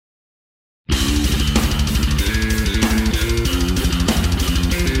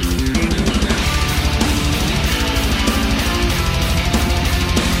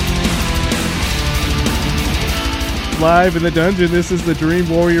live in the dungeon. This is the Dream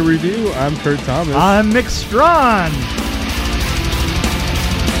Warrior Review. I'm Kurt Thomas. I'm Mick Strawn.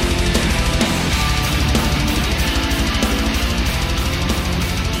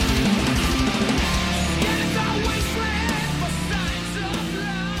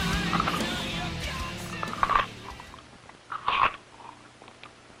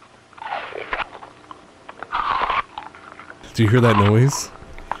 Do you hear that noise?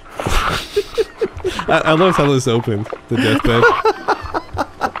 I love how this opened, the deathbed.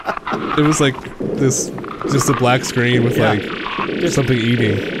 It was like this, just a black screen with like something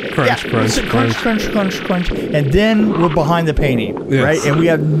eating. Crunch, crunch. And then we're behind the painting, right? And we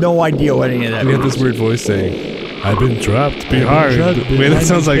have no idea what any of that is. We have this weird voice saying, I've been trapped behind. Wait, that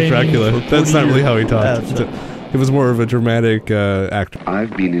sounds like Dracula. That's not really how he talked. It was more of a dramatic actor.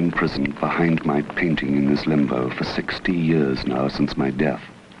 I've been in prison behind my painting in this limbo for 60 years now since my death.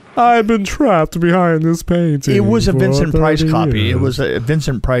 I've been trapped behind this painting. It was a Vincent Price copy. Years. It was a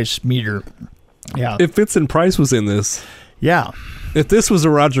Vincent Price meter. Yeah. If Vincent Price was in this, yeah. If this was a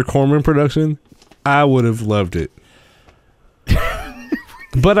Roger Corman production, I would have loved it.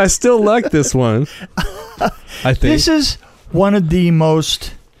 But I still like this one. I think this is one of the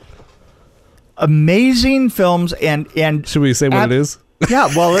most amazing films, and should we say what it is? Yeah,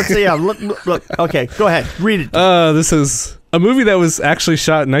 well, let's say, look. Okay, go ahead, read it. This is a movie that was actually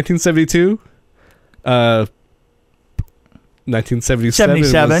shot in 1972.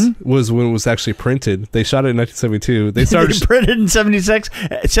 1977 was when it was actually printed. They shot it in 1972. They started they printed in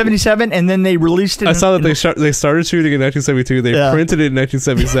 77, and then they released it. I saw that they started shooting in 1972. They printed it in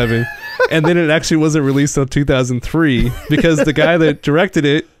 1977, and then it actually wasn't released until 2003 because the guy that directed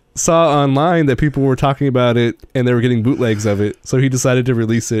it saw online that people were talking about it and they were getting bootlegs of it, so he decided to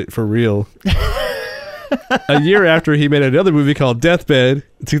release it for real. A year after, he made another movie called Deathbed,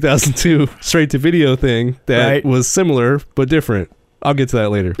 2002, straight-to-video thing that was similar but different. I'll get to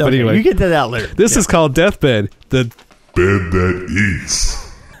that later. Okay, but anyway, you get to that later. This is called Deathbed, the bed that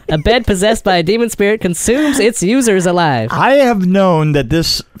eats. A bed possessed by a demon spirit consumes its users alive. I have known that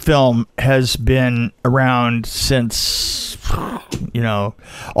this film has been around since,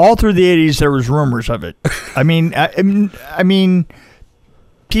 all through the 80s. There was rumors of it. I mean,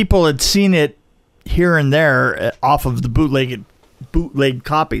 people had seen it here and there off of the bootleg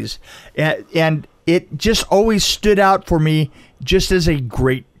copies, and it just always stood out for me just as a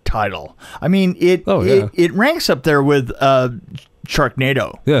great title. I mean, it ranks up there with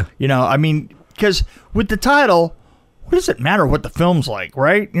Sharknado. Yeah, because with the title, what does it matter what the film's like,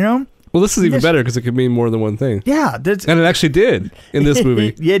 right? Well, this is even better because it could mean more than one thing. Yeah, and it actually did in this movie.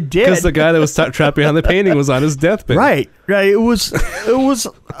 It did, because the guy that was trapped behind the painting was on his deathbed. Right. It was.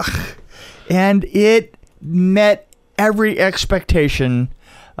 And it met every expectation.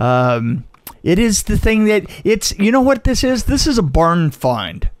 It is the thing that it's, what this is? This is a barn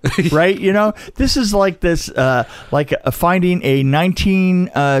find, right? This is like this, finding a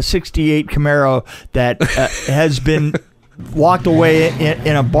 1968 Camaro that has been locked away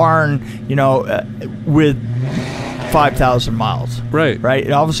in a barn, with 5,000 miles. Right.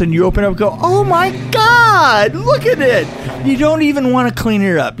 And all of a sudden you open up and go, oh my God, look at it. You don't even want to clean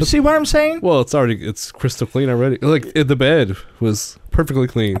it up. You see what I'm saying? Well, it's crystal clean already. Like, the bed was perfectly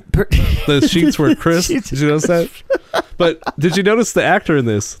clean. The sheets were crisp. Did you notice that? But did you notice the actor in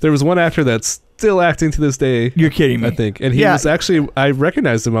this? There was one actor that's still acting to this day. You're kidding me. I think. And he was actually, I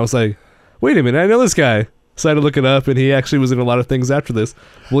recognized him. I was like, wait a minute, I know this guy. So I had to look it up, and he actually was in a lot of things after this.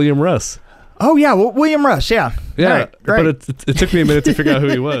 William Russ. Oh, yeah, William Russ, yeah. Right. But it took me a minute to figure out who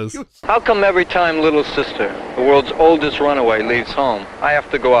he was. How come every time little sister, the world's oldest runaway, leaves home, I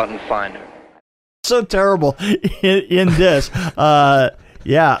have to go out and find her? So terrible in this. Well,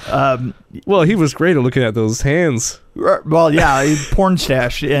 he was great at looking at those hands. Well, yeah, porn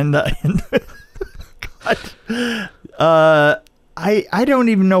stash. And I don't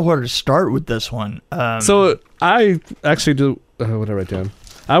even know where to start with this one. So I actually do... what did I write down?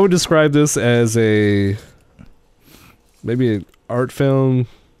 I would describe this as maybe an art film,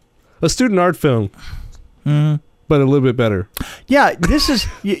 a student art film, but a little bit better. Yeah, this is,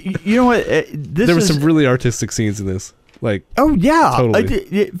 you know what? There were some really artistic scenes in this. Like, oh, yeah.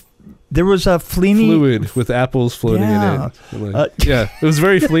 Totally. There was a fluid with apples floating in it. It was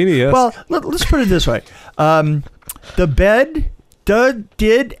very Fellini, yes. Well, let's put it this way. The bed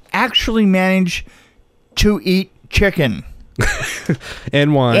did actually manage to eat chicken.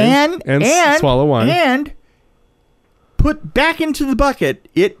 And wine. And swallow wine. And put back into the bucket.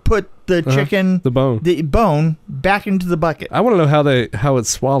 It put the chicken, the bone back into the bucket. I want to know how it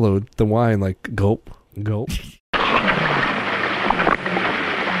swallowed the wine, like gulp.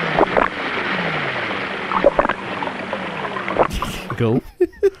 Gulp.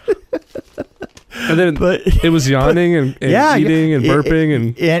 And then But- it was yawning and eating and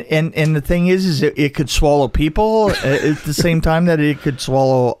burping and the thing is it could swallow people at the same time that it could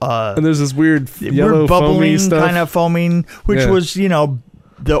swallow. And there's this weird yellow bubbling foamy stuff. kind of foaming, which Yeah. was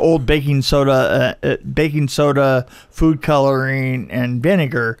the old baking soda, food coloring, and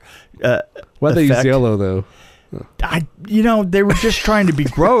vinegar. Why'd they use effect. yellow though? They were just trying to be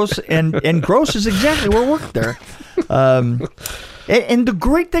gross, and gross is exactly what worked there. And the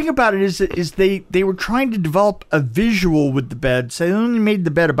great thing about it is they were trying to develop a visual with the bed. So they only made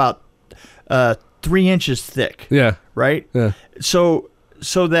the bed about 3 inches thick. Yeah. Right. Yeah. So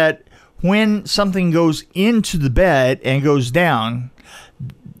that when something goes into the bed and goes down,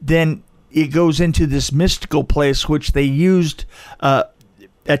 then it goes into this mystical place, which they used a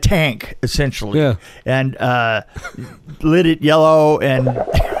tank essentially, Yeah. and lit it yellow, and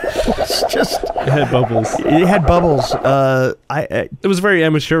it's just It had bubbles. it had bubbles. It was very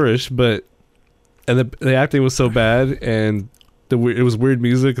amateurish, but the acting was so bad, and it was weird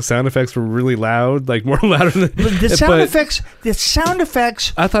music. The sound effects were really loud, like more louder than The sound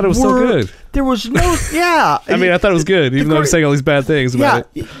effects. I thought it was so were- good. There was no. Yeah. I mean, I thought it was good, even though I'm saying all these bad things about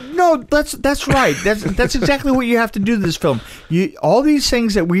it. No, that's right. That's exactly what you have to do to this film. All these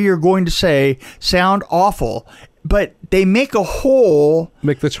things that we are going to say sound awful, but they make a whole.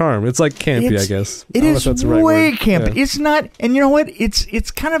 Make the charm. It's like campy, I guess. It I don't know is if that's the right way word. campy. Yeah. It's not, and you know what?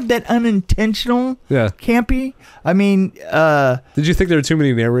 It's kind of that unintentional Yeah. campy. I mean, Did you think there were too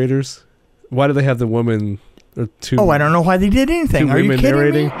many narrators? Why do they have the woman or two? I don't know why they did anything. Two Are you women kidding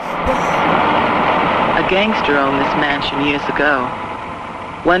narrating? me? A gangster owned this mansion years ago.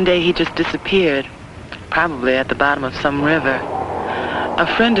 One day he just disappeared, probably at the bottom of some river. A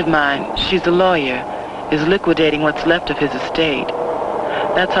friend of mine, she's a lawyer, is liquidating what's left of his estate.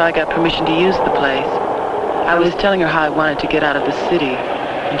 That's how I got permission to use the place. I was telling her how I wanted to get out of the city,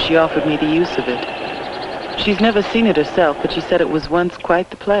 and she offered me the use of it. She's never seen it herself, but she said it was once quite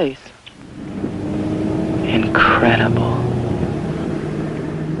the place. Incredible.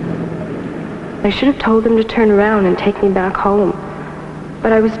 I should have told them to turn around and take me back home,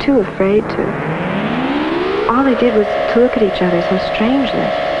 but I was too afraid to. All they did was to look at each other so strangely.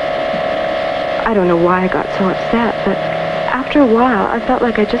 I don't know why I got so upset, but after a while, I felt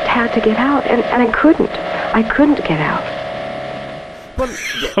like I just had to get out, and I couldn't. I couldn't get out.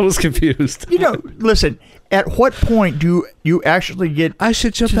 I was confused. Listen, at what point do you actually get... I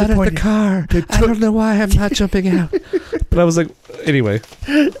should jump to the out of point the car. to- I don't know why I'm not jumping out. But I was like, anyway.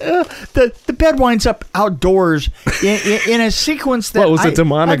 The bed winds up outdoors in a sequence that What was a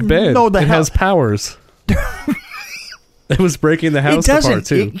demonic bed? No, the it hell. has powers. It was breaking the It house doesn't. apart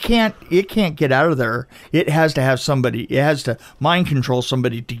too. It can't get out of there. It has to have somebody. It has to mind control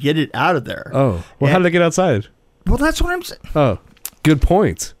somebody to get it out of there. Oh, well, how did it get outside? Well, that's what I'm saying. Oh, good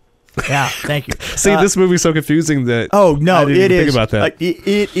point. Yeah, thank you. See, this movie's so confusing that. Oh no, I didn't it even is. think about that.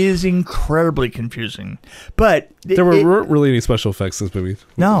 It is incredibly confusing. But There weren't really any special effects in this movie.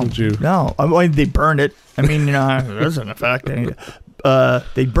 No, Would you? no. I mean, they burned it. I mean, there's an effect.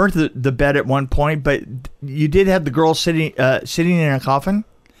 They burnt the bed at one point, but you did have the girl sitting in a coffin.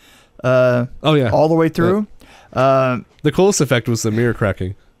 Oh yeah, all the way through. The coolest effect was the mirror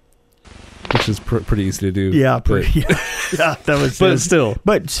cracking, which is pretty easy to do. Yeah, but, yeah, that was. But still,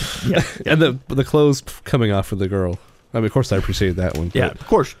 yeah. And the clothes coming off of the girl. I mean, of course, I appreciated that one. Yeah, of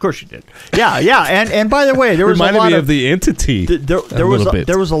course you did. Yeah, and by the way, there was reminded a lot me of the Entity. There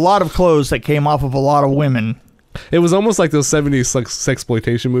was a lot of clothes that came off of a lot of women. It was almost like those 70s like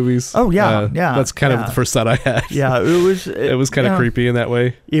sexploitation movies. Oh yeah, yeah. That's kind of the first thought I had. Yeah, it was. It was kind of creepy in that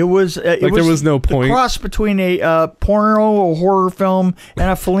way. It was. There was no point. The cross between a porno, a horror film, and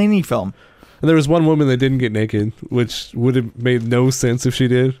a Fellini film. And there was one woman that didn't get naked, which would have made no sense if she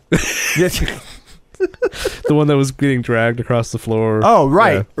did. The one that was getting dragged across the floor. Oh,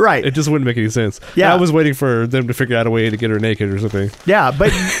 right, right. It just wouldn't make any sense. Yeah. I was waiting for them to figure out a way to get her naked or something. Yeah,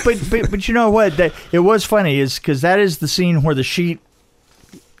 but you know what? It was funny is because that is the scene where the sheet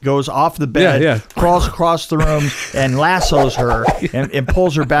goes off the bed, crawls across the room, and lassos her and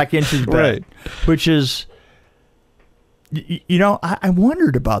pulls her back into the bed, Right. Which is. I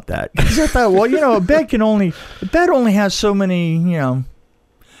wondered about that because I thought, well, a bed only has so many,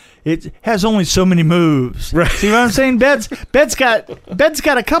 it has only so many moves. Right. See what I'm saying? Bed's got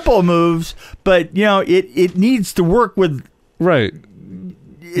a couple of moves, but it needs to work with right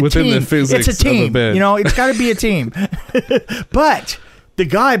within team. the physics It's a team. of a bed. It's got to be a team. But the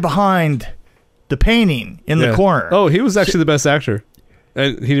guy behind the painting in the corner. Oh, he was actually the best actor.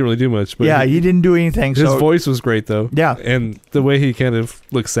 And he didn't really do much, but he didn't do anything. His voice was great, though. Yeah, and the way he kind of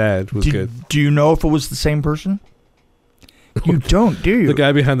looked sad was good. Do you know if it was the same person? You don't, do you? The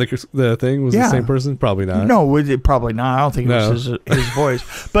guy behind the thing was the same person? Probably not. No, probably not. I don't think it was his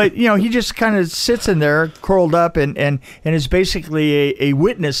voice. But, he just kind of sits in there, curled up, and is basically a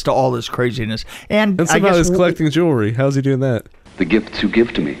witness to all this craziness. And somehow he's collecting jewelry. How's he doing that? The gifts you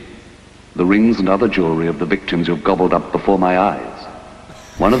give to me. The rings and other jewelry of the victims you've gobbled up before my eyes.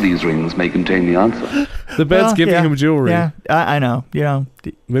 One of these rings may contain the answer. The bed's giving him jewelry. Yeah, I know.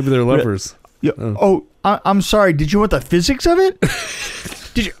 Maybe they're lovers. I'm sorry. Did you want the physics of it?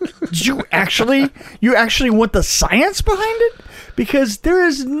 Did you actually want the science behind it? Because there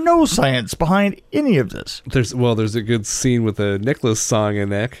is no science behind any of this. There's a good scene with a Nicholas song in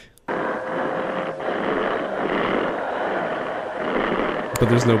neck. But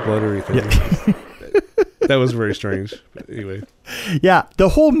there's no blood or anything. Yeah. That was very strange. But anyway. Yeah, the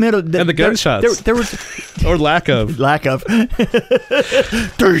whole middle... and the gunshots. There was... or lack of. Well,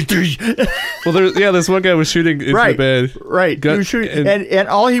 this one guy was shooting into the bed. Right. He was shooting, and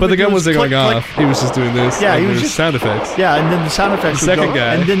all he But would the gun do wasn't click, going click. off. He was just doing this. Yeah, he was just... just... sound effects. Yeah, and then the sound effects the second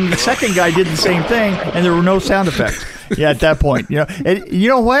guy. And then the second guy did the same thing, and there were no sound effects. Yeah, at that point. And you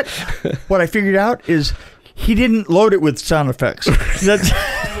know what? What I figured out is... he didn't load it with sound effects.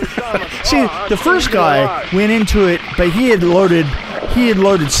 See, the first guy went into it, but he had loaded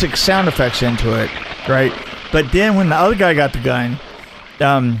 6 sound effects into it, right? But then when the other guy got the gun,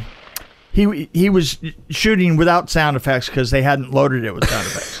 he was shooting without sound effects because they hadn't loaded it with sound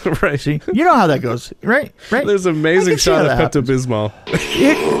effects. Right. See, you know how that goes, right? There's an amazing shot of Pepto-Bismol.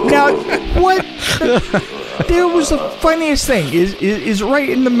 Now, what? There was the funniest thing is right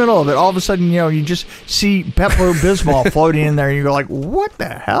in the middle of it. All of a sudden, you just see Pepto-Bismol floating in there, and you're like, "What the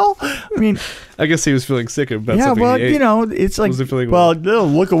hell?" I mean, I guess he was feeling sick about yeah. something Well, he ate. it's like, well,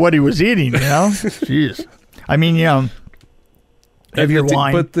 look at what he was eating. Jeez. I mean, have your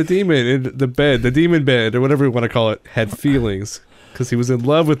wine. But the demon in the bed, the demon bed, or whatever you want to call it, had feelings because he was in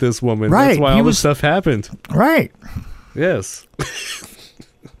love with this woman. Right. That's why all this stuff happened. Right. Yes.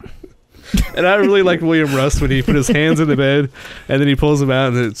 And I really like William Rust when he put his hands in the bed and then he pulls them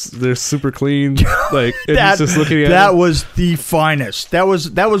out and they're super clean. Like and he's just looking at that was the finest. That was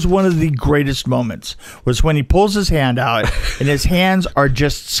one of the greatest moments. Was when he pulls his hand out and his hands are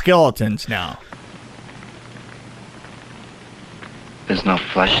just skeletons now. There's no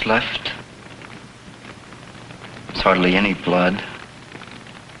flesh left. There's hardly any blood.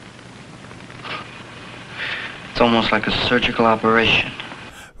 It's almost like a surgical operation.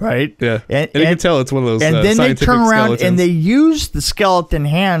 Right? Yeah. And you can tell it's one of those and then they turn around skeletons. and they use the skeleton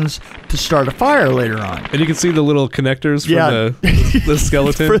hands to start a fire later on. And you can see the little connectors from the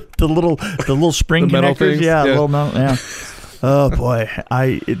skeleton. For the little spring the metal connectors. things. Yeah, little metal, yeah. Oh boy,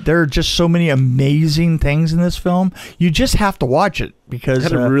 there are just so many amazing things in this film. You just have to watch it because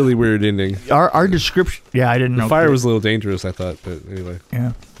it had a really weird ending. Our description, I didn't know. The fire was a little dangerous, I thought, but anyway.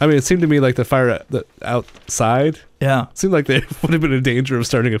 Yeah. I mean, it seemed to me like the fire outside. Yeah. It seemed like they would have been in danger of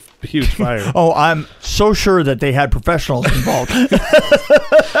starting a huge fire. Oh, I'm so sure that they had professionals involved.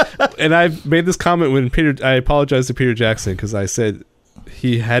 And I made this comment when I apologized to Peter Jackson because I said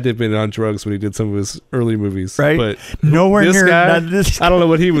he had to have been on drugs when he did some of his early movies. Right. But nowhere this near guy, I don't know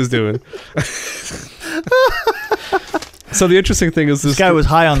what he was doing. So the interesting thing is this guy was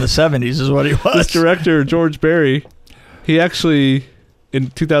high on the 70s is what he was. This director, George Barry, he actually, in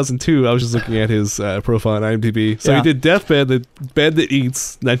 2002, I was just looking at his profile on IMDb. So he did Deathbed, The Bed That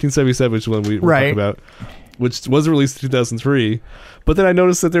Eats, 1977, which is one we were talking about, which was released in 2003. But then I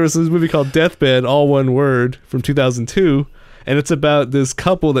noticed that there was this movie called Deathbed, all one word, from 2002. And it's about this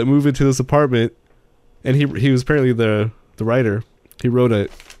couple that move into this apartment. And he was apparently the writer. He wrote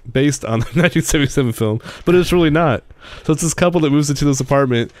it based on the 1977 film, but it's really not. So it's this couple that moves into this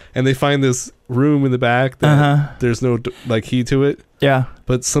apartment, and they find this room in the back that there's no key to it. Yeah.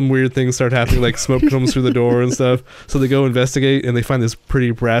 But some weird things start happening, like smoke comes through the door and stuff. So they go investigate, and they find this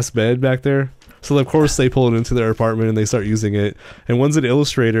pretty brass bed back there. So of course they pull it into their apartment and they start using it. And one's an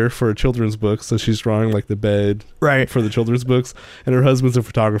illustrator for a children's book, so she's drawing like the bed for the children's books, and her husband's a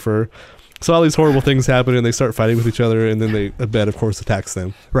photographer. So all these horrible things happen, and they start fighting with each other, and then a bed, of course, attacks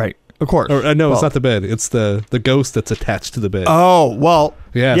them. Right, of course. Or no, it's not the bed. It's the ghost that's attached to the bed. Oh, well.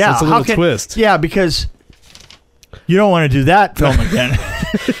 Yeah, so it's a little twist. Yeah, because you don't want to do that film again.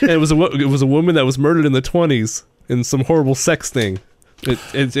 And it was a woman that was murdered in the 1920s in some horrible sex thing.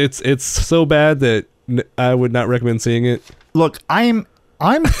 It's so bad that I would not recommend seeing it. Look, I'm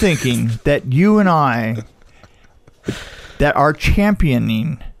thinking that you and I that are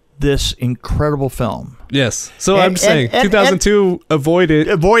championing this incredible film. Yes. So I'm saying 2002, avoid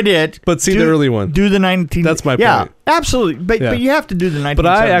it, but see the early one. Do the 19. That's my point. Yeah, absolutely. But you have to do the 19. But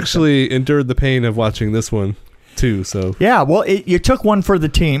I actually endured the pain of watching this one. too. So Yeah, well, you took one for the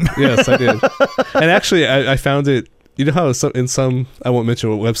team. yes, I did. And actually, I found it. You know how in some, I won't mention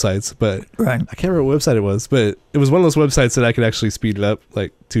what websites, but Right. I can't remember what website it was, but it was one of those websites that I could actually speed it up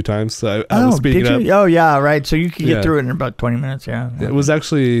like 2 times. So I was speeding it up. Oh, yeah, right. So you could get Yeah. through it in about 20 minutes, yeah. It was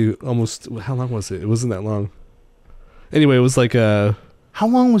actually almost, how long was it? It wasn't that long. Anyway, it was like How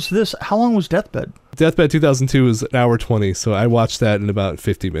long was this? How long was Deathbed? Deathbed 2002 was an hour 20, so I watched that in about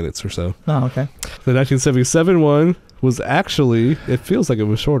 50 minutes or so. Oh, okay. The 1977 one was actually, it feels like it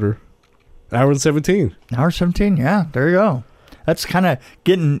was shorter. An hour and 17. Hour 17, yeah, there you go. That's kind of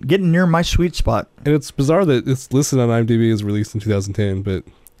getting near my sweet spot. And it's bizarre that it's listed on IMDb as released in 2010, but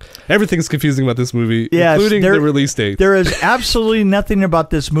everything's confusing about this movie, Yes, including the release date. There is absolutely nothing about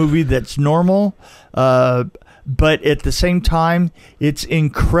this movie that's normal, but at the same time, it's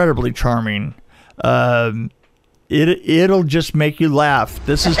incredibly charming. It'll just make you laugh.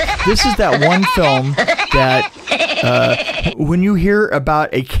 This is that one film that when you hear about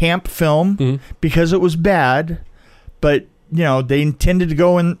a camp film because it was bad, but you know they intended to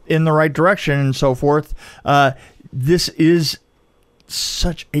go in the right direction and so forth. This is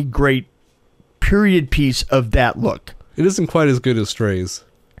such a great period piece of that look. It isn't quite as good as Strays,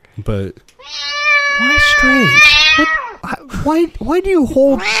 but Why Strays? Why do you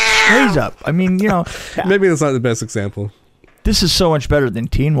hold Strays up? I mean, you know, maybe that's not the best example. this is so much better than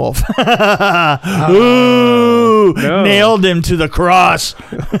Teen Wolf. Ooh, no. Nailed him to the cross.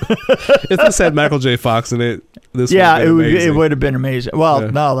 If this had Michael J. Fox in it, this Yeah, would it would have been amazing. Well,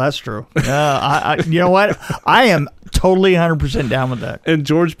 Yeah. no, that's true. You know what? I am totally 100% down with that. And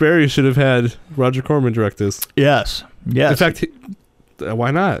George Barry should have had Roger Corman direct this. Yes. In fact,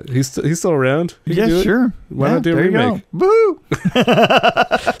 why not? He's still around. He can do Yeah, it. sure. Why Yeah, not do a there you remake? go. Woo!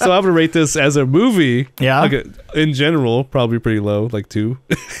 So I would rate this as a movie. Yeah. Like in general, probably pretty low, like 2.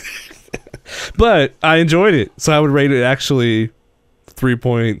 But I enjoyed it, so I would rate it actually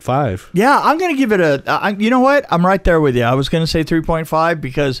 3.5. Yeah, I'm going to give it you know what? I'm right there with you. I was going to say 3.5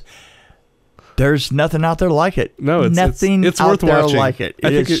 because there's nothing out there like it. No, it's nothing it's out worth there watching. like it. I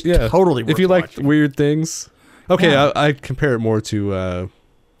It think is yeah. totally worth If you like watching. weird things, okay, Yeah. I compare it more to the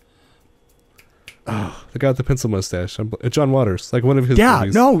guy with the pencil mustache, John Waters, like one of his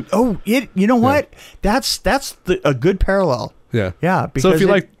movies. You know what? That's a good parallel. Yeah. Yeah, So because if you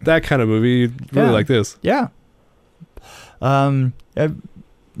like that kind of movie, you'd really Yeah. like this. Yeah. You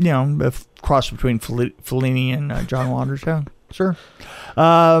know, a cross between Fellini and John Waters. Yeah, sure.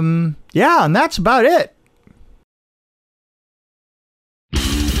 Yeah, and that's about it.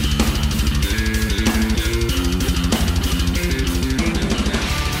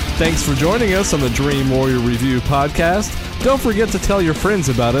 Thanks for joining us on the Dream Warrior Review podcast. Don't forget to tell your friends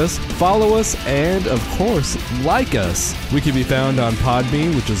about us, follow us, and, of course, like us. We can be found on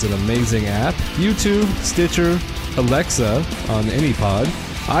Podbean, which is an amazing app, YouTube, Stitcher, Alexa on any pod,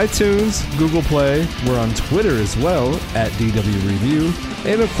 iTunes, Google Play. We're on Twitter as well, at DW Review,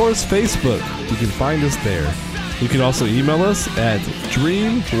 and, of course, Facebook. You can find us there. You can also email us at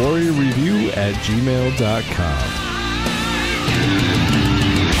dreamwarriorreview@gmail.com.